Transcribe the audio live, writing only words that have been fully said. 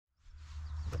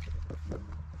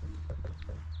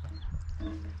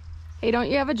Hey,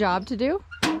 don't you have a job to do?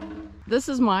 This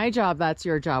is my job. That's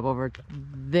your job over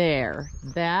there.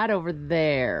 That over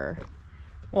there.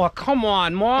 Oh, come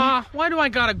on, Ma. Why do I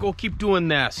gotta go keep doing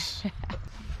this?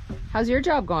 How's your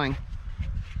job going?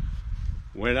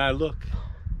 When I look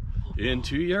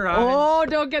into your eyes. Oh,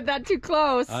 don't get that too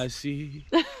close. I see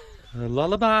a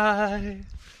lullaby.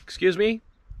 Excuse me?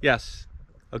 Yes.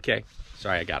 Okay.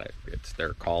 Sorry, I got it.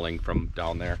 They're calling from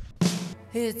down there.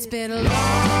 It's been a long, long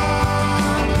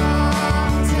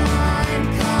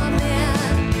time coming.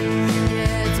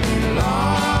 Yeah, it's been a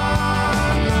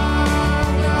long,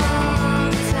 long,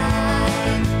 long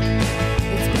time.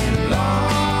 It's been a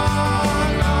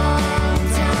long, long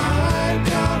time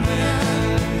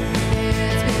coming.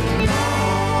 Yeah, it's been a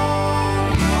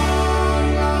long,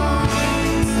 long,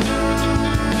 long time.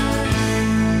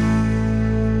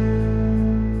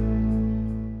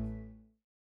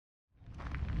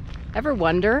 Ever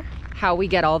wonder how we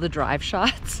get all the drive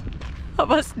shots of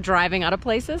us driving out of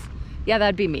places? Yeah,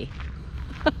 that'd be me.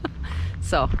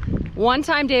 So, one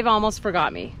time Dave almost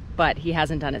forgot me, but he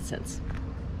hasn't done it since.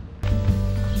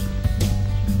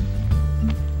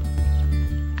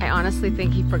 I honestly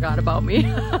think he forgot about me.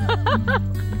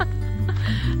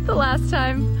 The last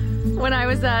time when I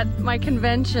was at my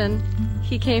convention,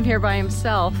 he came here by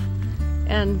himself.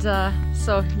 And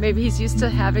so maybe he's used to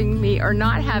having me or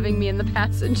not having me in the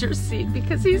passenger seat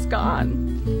because he's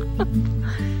gone.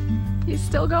 He's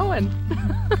still going.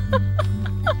 Look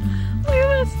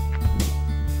at this.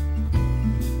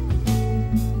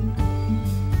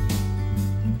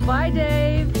 Bye,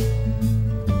 Dave.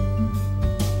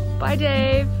 Bye,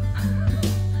 Dave.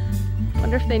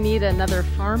 Wonder if they need another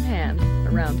farmhand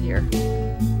around here.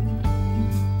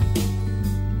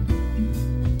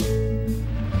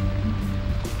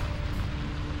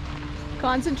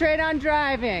 Concentrate on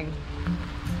driving.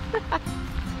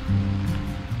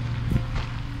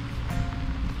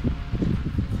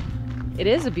 It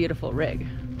is a beautiful rig.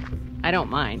 I don't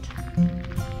mind.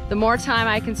 The more time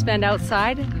I can spend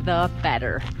outside, the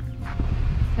better.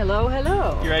 Hello,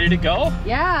 hello. You ready to go?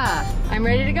 Yeah, I'm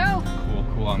ready to go. Cool,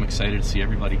 cool. I'm excited to see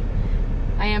everybody.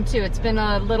 I am too. It's been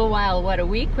a little while, what, a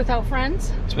week without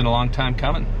friends? It's been a long time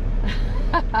coming.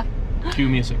 Cue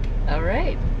music. All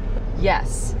right.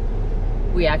 Yes,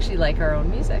 we actually like our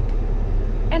own music.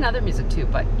 And other music too,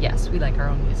 but yes, we like our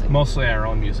own music. Mostly our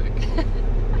own music.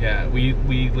 Yeah, we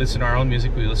listen to our own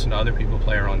music, we listen to other people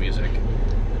play our own music.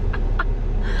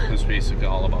 It's basically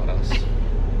all about us.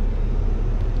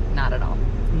 Not at all.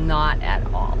 Not at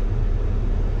all.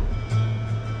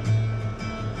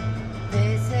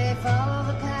 They say follow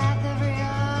the path every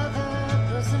other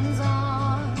person's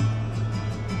on.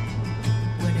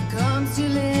 When it comes to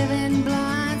living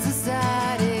blind,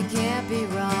 society can't be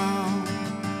wrong.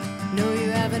 No, you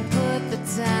haven't put the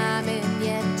time in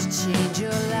yet to change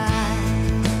your life.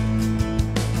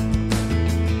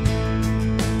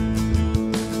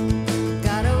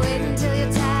 Gotta wait until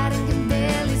you're tired and can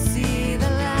barely see the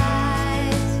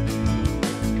light.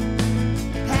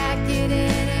 Pack it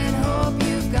in and hope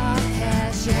you've got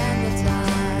cash and the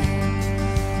time.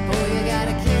 Oh, you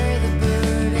gotta carry the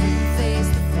burden, face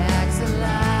the facts of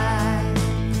life.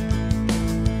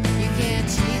 You can't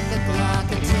cheat the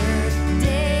clock and turn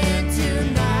day into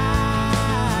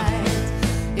night.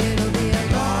 It'll be a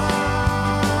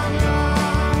long,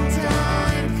 long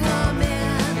time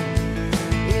coming.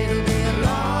 It'll be a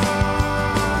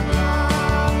long,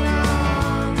 long,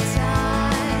 long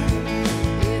time.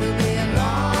 It'll be a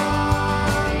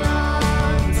long,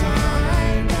 long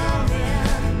time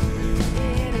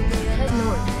coming. It'll be a Head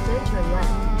north, then turn left.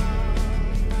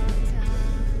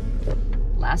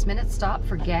 Last minute stop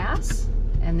for gas,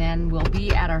 and then we'll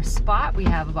be at our spot. We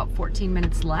have about 14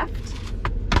 minutes left.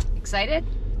 Excited?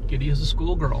 Giddy as a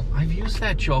schoolgirl. I've used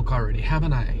that joke already,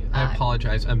 haven't I? I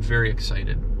apologize. I'm very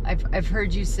excited. I've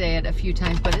heard you say it a few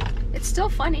times, but it's still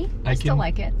funny. I still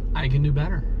like it. I can do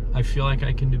better. I feel like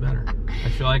I can do better. I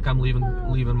feel like I'm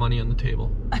leaving money on the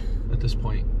table at this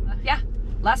point. Yeah,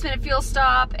 last minute fuel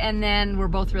stop, and then we're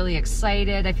both really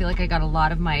excited. I feel like I got a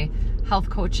lot of my health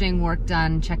coaching work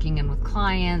done, checking in with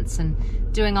clients and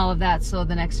doing all of that. So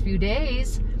the next few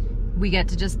days, we get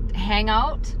to just hang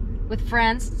out with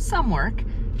friends, some work,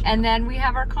 and then we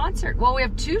have our concert. Well, we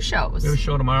have two shows. We have a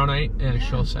show tomorrow night and a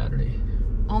show Saturday.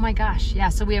 Oh my gosh, yeah.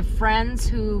 So we have friends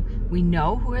who we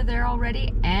know who are there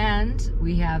already, and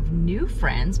we have new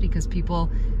friends because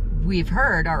people we've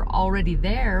heard are already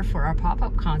there for our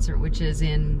pop-up concert, which is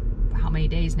in how many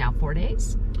days now? 4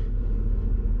 days?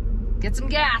 Get some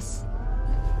gas.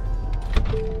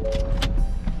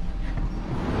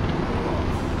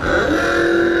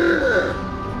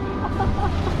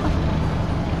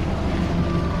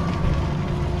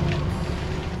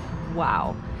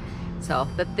 So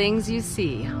the things you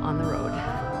see on the road.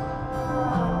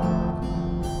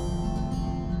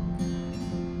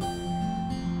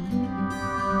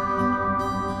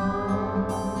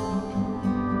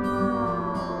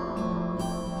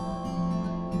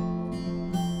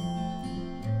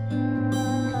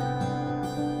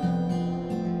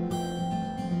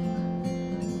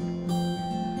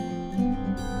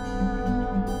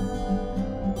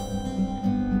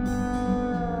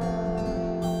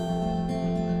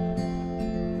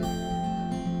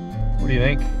 What do you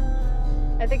think?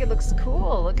 I think it looks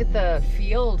cool. Look at the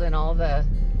field and all the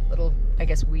little, I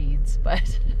guess, weeds,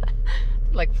 but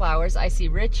like flowers. I see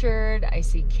Richard, I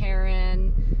see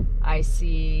Karen, I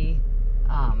see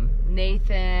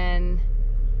Nathan.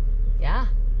 Yeah,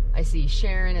 I see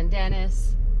Sharon and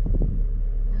Dennis.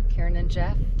 Karen and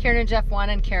Jeff. Karen and Jeff 1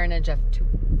 and Karen and Jeff 2.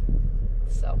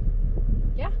 So,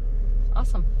 yeah,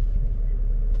 awesome.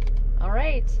 All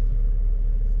right,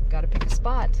 gotta pick a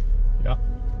spot. Yeah.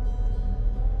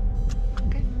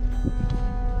 Okay.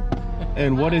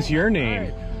 And what is your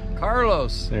name?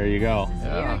 Carlos. There you go. See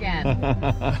you again.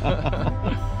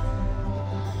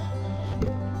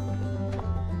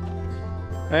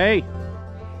 Hey,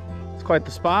 it's quite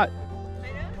the spot. I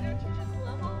know, don't you just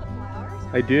love all the flowers?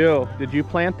 I do. Did you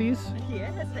plant these?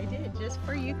 Yes, I did, just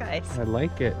for you guys. I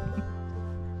like it.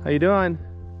 How you doing?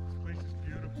 This place is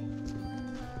beautiful.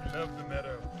 I love the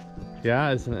meadow.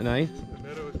 Yeah, isn't it nice? The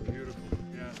meadow is beautiful.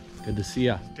 Yeah. Good to see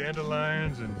ya.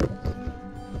 Dandelions, and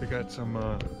they got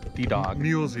some D-dog.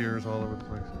 mule's ears all over the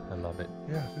place. I love it.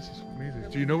 Yeah, this is amazing.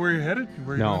 Do you know where you're headed?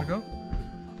 Where you No. want to go?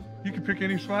 You can pick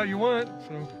any spot you want.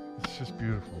 So it's just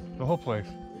beautiful. The whole place.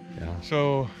 Yeah.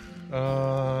 So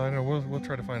I know we'll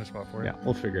try to find a spot for you. Yeah,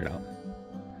 we'll figure it out.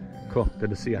 Cool.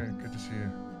 Good to see ya. Okay, good to see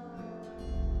you.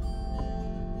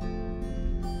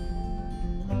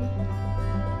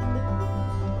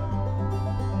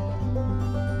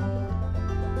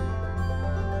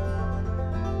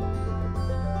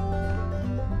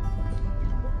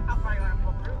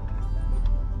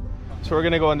 So we're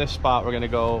gonna go in this spot. We're gonna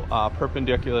go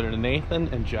perpendicular to Nathan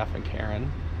and Jeff and Karen,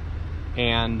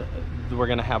 and we're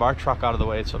gonna have our truck out of the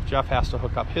way. So if Jeff has to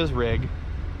hook up his rig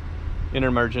in an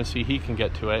emergency, he can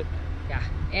get to it. Yeah,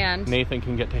 and Nathan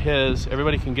can get to his.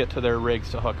 Everybody can get to their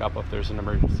rigs to hook up if there's an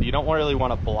emergency. You don't really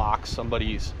want to block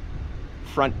somebody's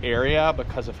front area,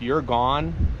 because if you're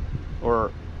gone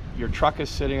or your truck is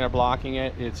sitting there blocking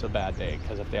it, it's a bad day,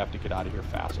 because if they have to get out of here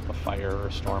fast with a fire or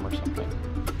a storm or something.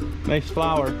 Nice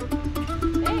flower.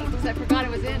 thanks, I forgot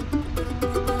it was in.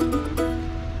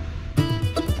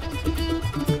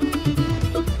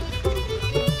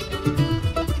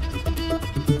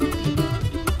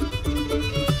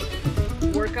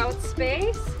 Workout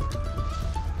space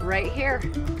right here.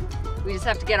 We just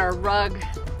have to get our rug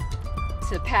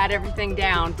to pat everything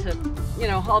down to, you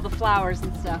know, all the flowers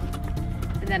and stuff.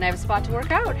 And then I have a spot to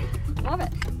work out. Love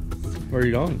it. Where are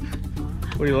you going?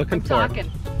 What are you looking I'm for? talking.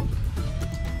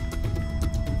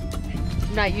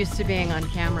 I'm not used to being on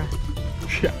camera.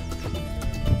 Yeah.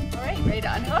 All right, ready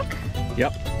to unhook?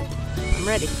 Yep. I'm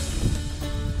ready.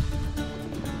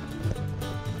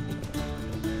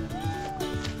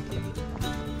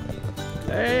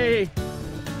 Hey.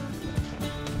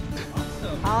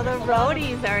 All the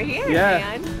roadies are here, Yeah.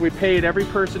 man. We paid every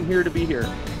person here to be here.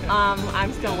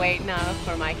 I'm still waiting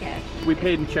for my cash. We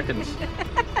paid in chickens.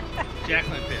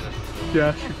 Jacqueline paid us.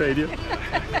 Yeah, she paid you.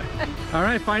 All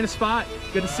right, find a spot.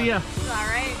 Good to see ya. All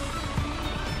right.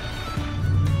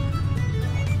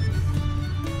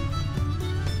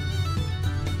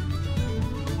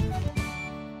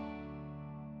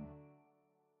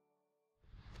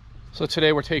 So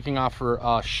today we're taking off for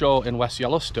a show in West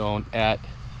Yellowstone at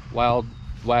Wild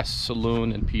West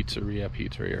Saloon and Pizzeria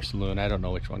or Saloon. I don't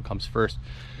know which one comes first.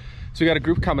 So we got a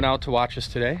group coming out to watch us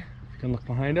today. You can look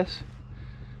behind us.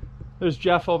 There's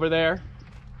Jeff over there,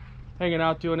 hanging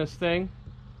out doing his thing.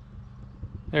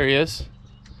 There he is.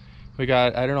 We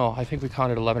got, I don't know, I think we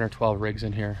counted 11 or 12 rigs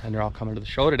in here, and they're all coming to the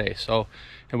show today. So,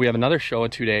 and we have another show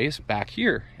in 2 days back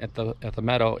here at the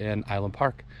meadow in Island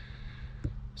Park.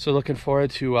 So looking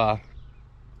forward to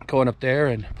going up there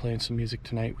and playing some music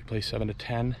tonight. We play 7 to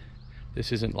 10.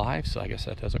 This isn't live, so I guess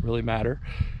that doesn't really matter.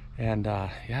 And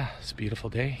yeah, it's a beautiful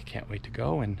day. Can't wait to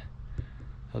go, and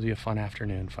it'll be a fun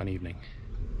afternoon, fun evening.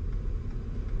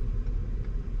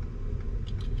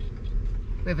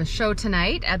 We have a show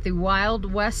tonight at the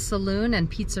Wild West Saloon and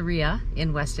Pizzeria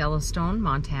in West Yellowstone,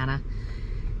 Montana.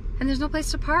 And there's no place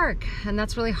to park, and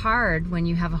that's really hard when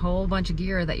you have a whole bunch of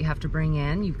gear that you have to bring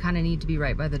in. You kind of need to be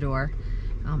right by the door.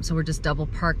 So we're just double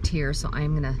parked here, so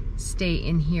I'm gonna stay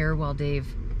in here while Dave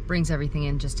brings everything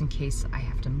in, just in case I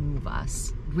have to move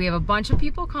us we have a bunch of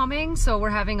people coming, so we're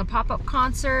having a pop-up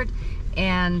concert,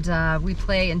 and we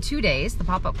play in 2 days, the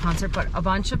pop-up concert, but a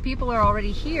bunch of people are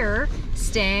already here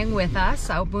staying with us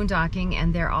out boondocking,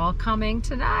 and they're all coming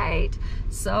tonight.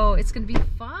 So it's gonna be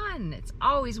fun. It's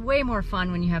always way more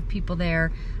fun when you have people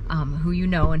there who you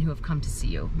know and who have come to see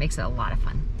you. Makes it a lot of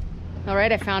fun. All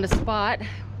right, I found a spot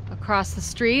across the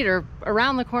street, or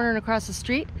around the corner and across the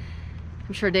street.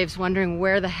 I'm sure Dave's wondering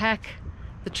where the heck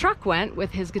the truck went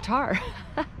with his guitar.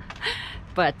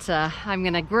 But I'm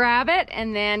gonna grab it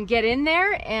and then get in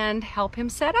there and help him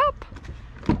set up.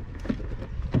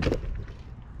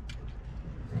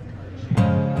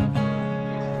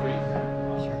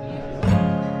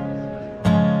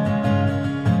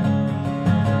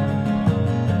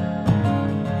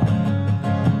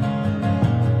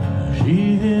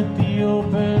 She hit the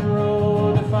open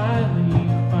road to finally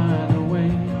find a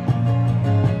way.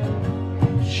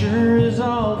 Sure as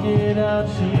all get out,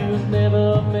 she was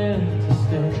never meant to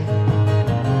stay.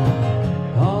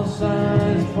 All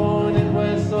signs pointed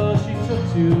west, so she took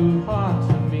to heart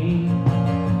to me.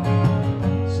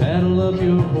 Saddle up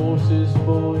your horses,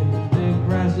 boys, the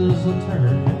grasses will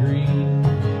turn green.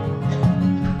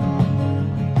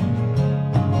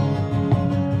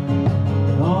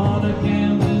 On a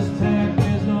canvas tack,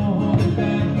 there's no holding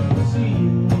back, you can see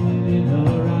it in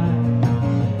her eye.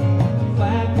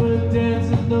 Flatwood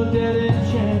dances, no dead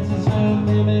end chances, her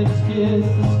mimics kiss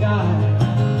the sky.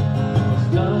 What's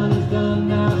done is done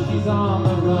now, she's on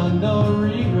the run, no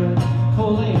regret,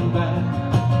 pulling back.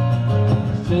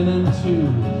 10 and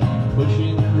 2,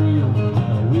 pushing through,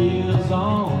 the wheels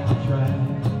on the track.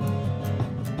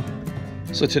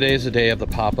 So today is the day of the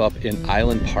pop-up in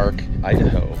Island Park,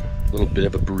 Idaho. A little bit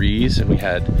of a breeze, and we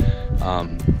had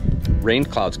rain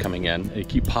clouds coming in. They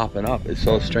keep popping up. It's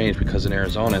so strange because in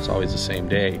Arizona it's always the same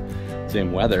day,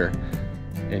 same weather,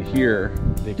 and here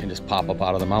they can just pop up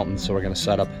out of the mountains. So we're gonna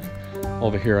set up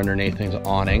over here under Nathan's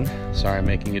awning. Sorry, I'm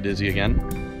making you dizzy again.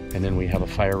 And then we have a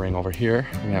fire ring over here.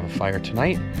 We have a fire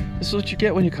tonight. This is what you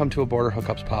get when you come to a Border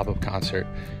Hookups pop-up concert.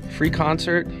 Free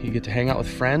concert, you get to hang out with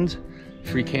friends,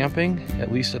 free camping,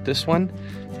 at least at this one.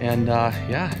 And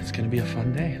yeah, it's gonna be a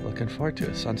fun day. Looking forward to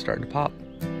it. Sun's starting to pop.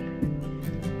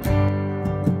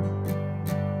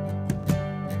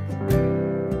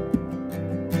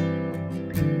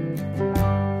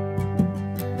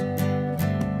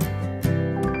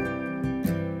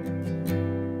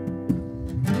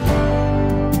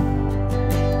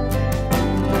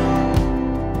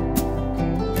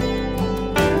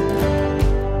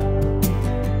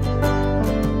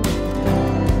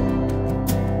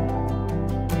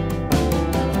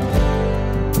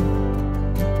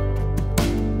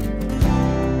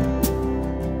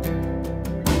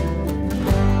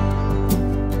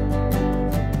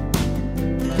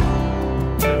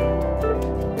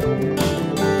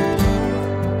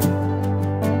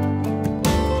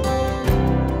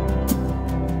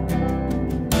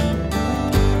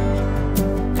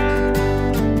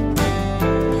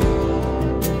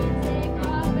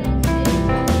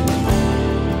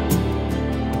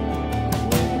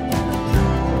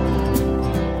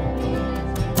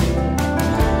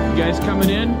 Guys coming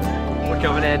in? We're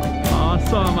coming in.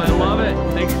 Awesome, I love it.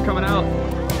 Thanks for coming out.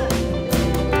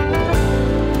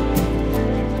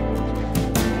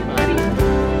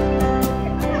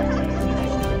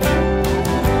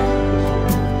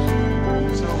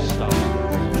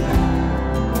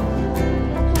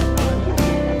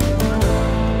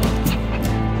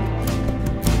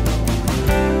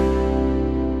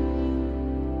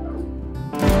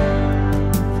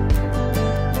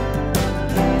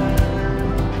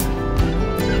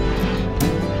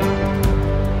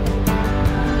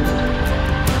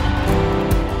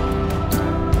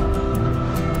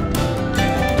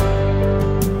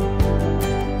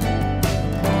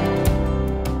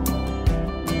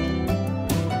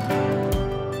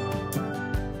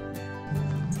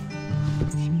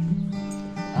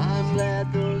 I'm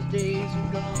glad those days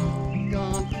are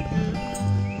gone for good.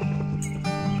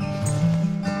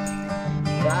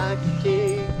 If I could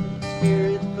take the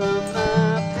spirit from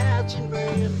my patch and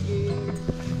bring it again,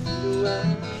 do I?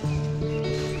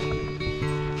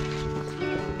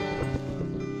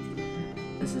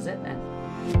 This is it then.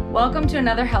 Welcome to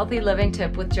another healthy living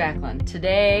tip with Jacqueline.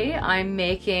 Today I'm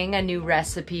making a new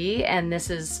recipe, and this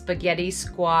is spaghetti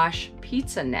squash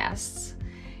pizza nests.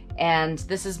 And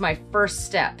this is my first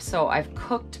step. So I've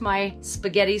cooked my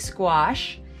spaghetti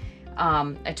squash.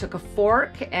 I took a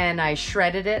fork and I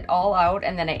shredded it all out,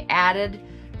 and then I added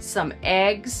some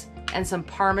eggs and some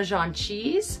Parmesan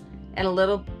cheese and a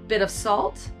little bit of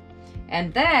salt.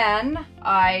 And then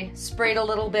I sprayed a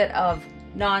little bit of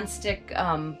non-stick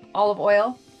olive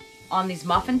oil on these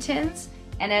muffin tins.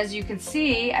 And as you can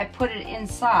see, I put it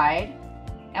inside.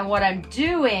 And what I'm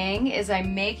doing is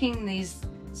I'm making these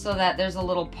so that there's a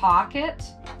little pocket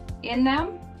in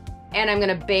them. And I'm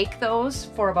gonna bake those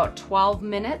for about 12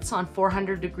 minutes on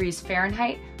 400 degrees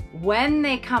Fahrenheit. When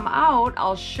they come out,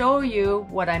 I'll show you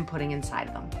what I'm putting inside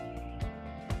of them.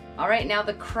 All right, now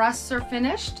the crusts are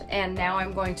finished, and now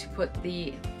I'm going to put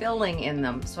the filling in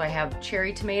them. So I have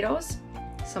cherry tomatoes,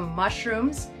 some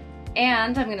mushrooms,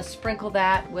 and I'm gonna sprinkle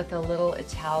that with a little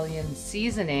Italian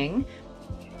seasoning.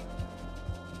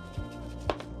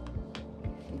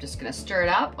 I'm just gonna stir it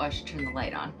up. Oh, I should turn the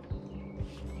light on.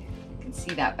 You can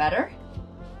see that better.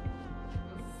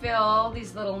 Fill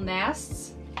these little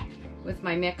nests with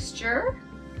my mixture.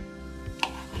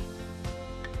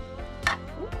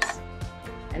 Oops.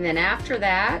 And then after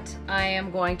that, I am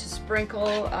going to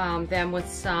sprinkle them with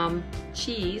some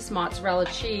cheese, mozzarella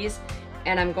cheese,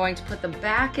 and I'm going to put them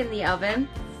back in the oven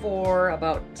for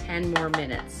about 10 more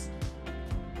minutes.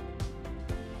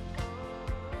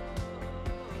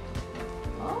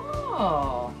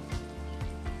 Oh,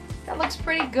 that looks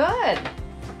pretty good.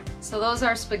 So those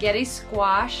are spaghetti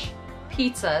squash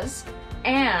pizzas,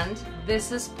 and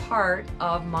this is part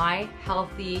of my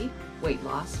healthy weight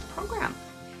loss program.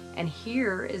 And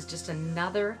here is just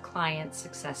another client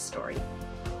success story.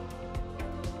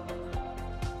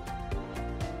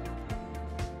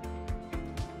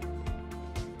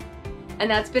 And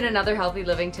that's been another healthy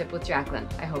living tip with Jacqueline.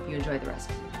 I hope you enjoy the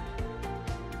recipe.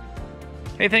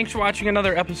 Hey, thanks for watching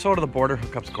another episode of the Border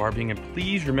Hookups RVing, and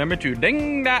please remember to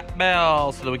ding that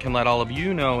bell so that we can let all of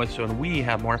you know as soon as we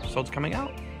have more episodes coming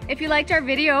out. If you liked our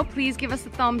video, please give us a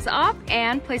thumbs up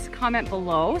and place a comment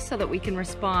below so that we can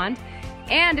respond.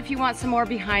 And if you want some more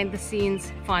behind the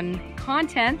scenes fun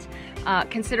content,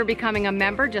 consider becoming a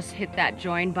member. Just hit that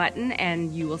join button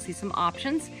and you will see some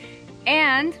options.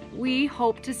 And we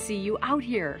hope to see you out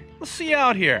here. We'll see you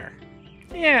out here.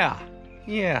 Yeah.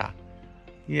 Yeah.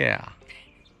 Yeah.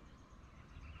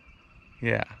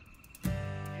 Yeah.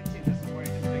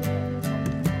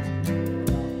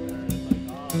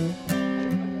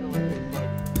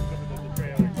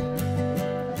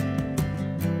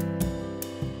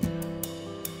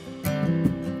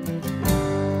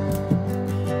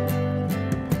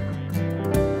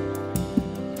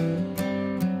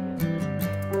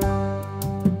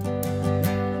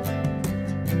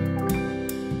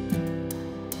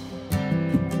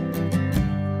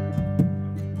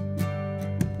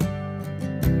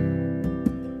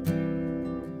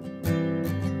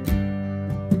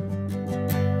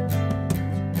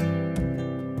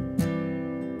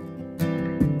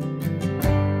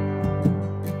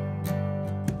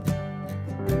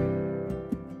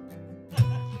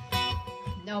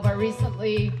 No, but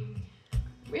recently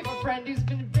we have a friend who's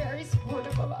been very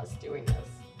supportive of us doing this.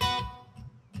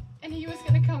 And he was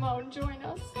going to come out and join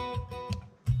us.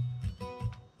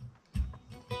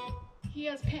 He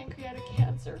has pancreatic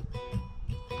cancer.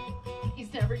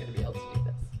 He's never going to be able to do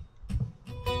this.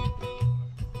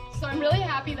 So I'm really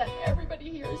happy that everybody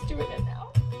here is doing it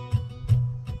now.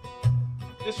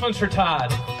 This one's for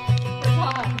Todd. For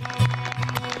Todd.